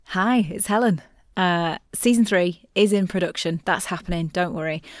Hi, it's Helen. Season 3 is in production. That's happening, don't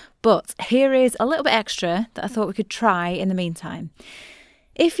worry. But here is a little bit extra that I thought we could try in the meantime.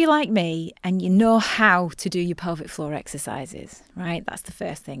 If you're like me and you know how to do your pelvic floor exercises, right? That's the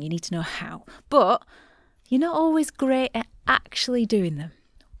first thing. You need to know how. But you're not always great at actually doing them.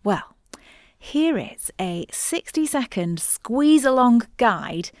 Well, here is a 60-second squeeze-along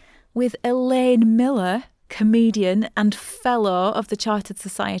guide with Elaine Miller, comedian and fellow of the Chartered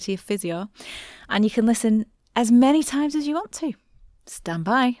Society of Physio. And you can listen as many times as you want to. Stand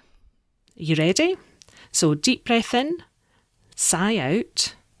by. You ready? So deep breath in, sigh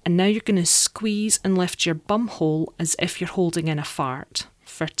out, and now you're going to squeeze and lift your bum hole as if you're holding in a fart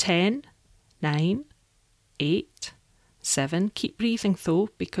for 10, 9, 8, 7. Keep breathing though,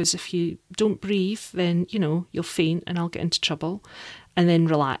 because if you don't breathe, then, you'll faint and I'll get into trouble. And then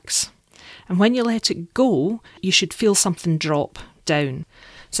relax. And when you let it go, you should feel something drop down.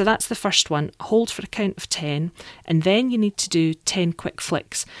 So that's the first one. Hold for a count of 10, and then you need to do 10 quick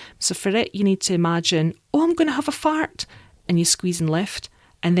flicks. So for it, you need to imagine, I'm going to have a fart, and you squeeze and lift,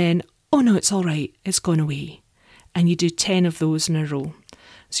 and then, no, it's all right, it's gone away. And you do 10 of those in a row.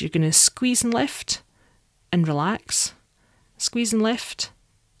 So you're going to squeeze and lift and relax, squeeze and lift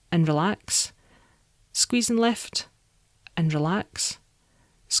and relax, squeeze and lift and relax,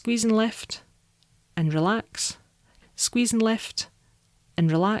 squeeze and lift and relax, squeeze and lift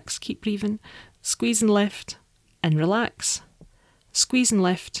and relax, keep breathing, squeeze and lift and relax, squeeze and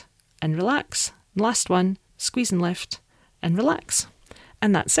lift and relax. And last one, squeeze and lift and relax.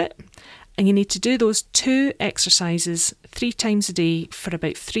 And that's it. And you need to do those 2 exercises 3 times a day for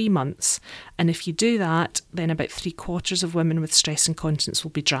about 3 months. And if you do that, then about 3/4 of women with stress incontinence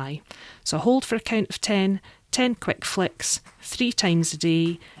will be dry. So hold for a count of 10, 10 quick flicks, 3 times a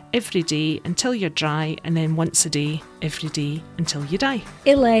day, every day until you're dry, and then once a day, every day until you die.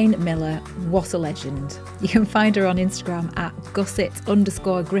 Elaine Miller, what a legend. You can find her on Instagram at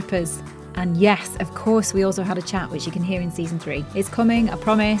gusset_grippers. And yes, of course, we also had a chat, which you can hear in season 3. It's coming, I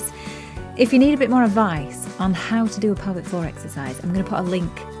promise. If you need a bit more advice on how to do a pelvic floor exercise, I'm going to put a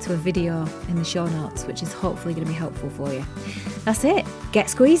link to a video in the show notes, which is hopefully going to be helpful for you. That's it. Get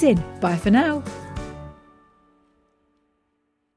squeezing. Bye for now.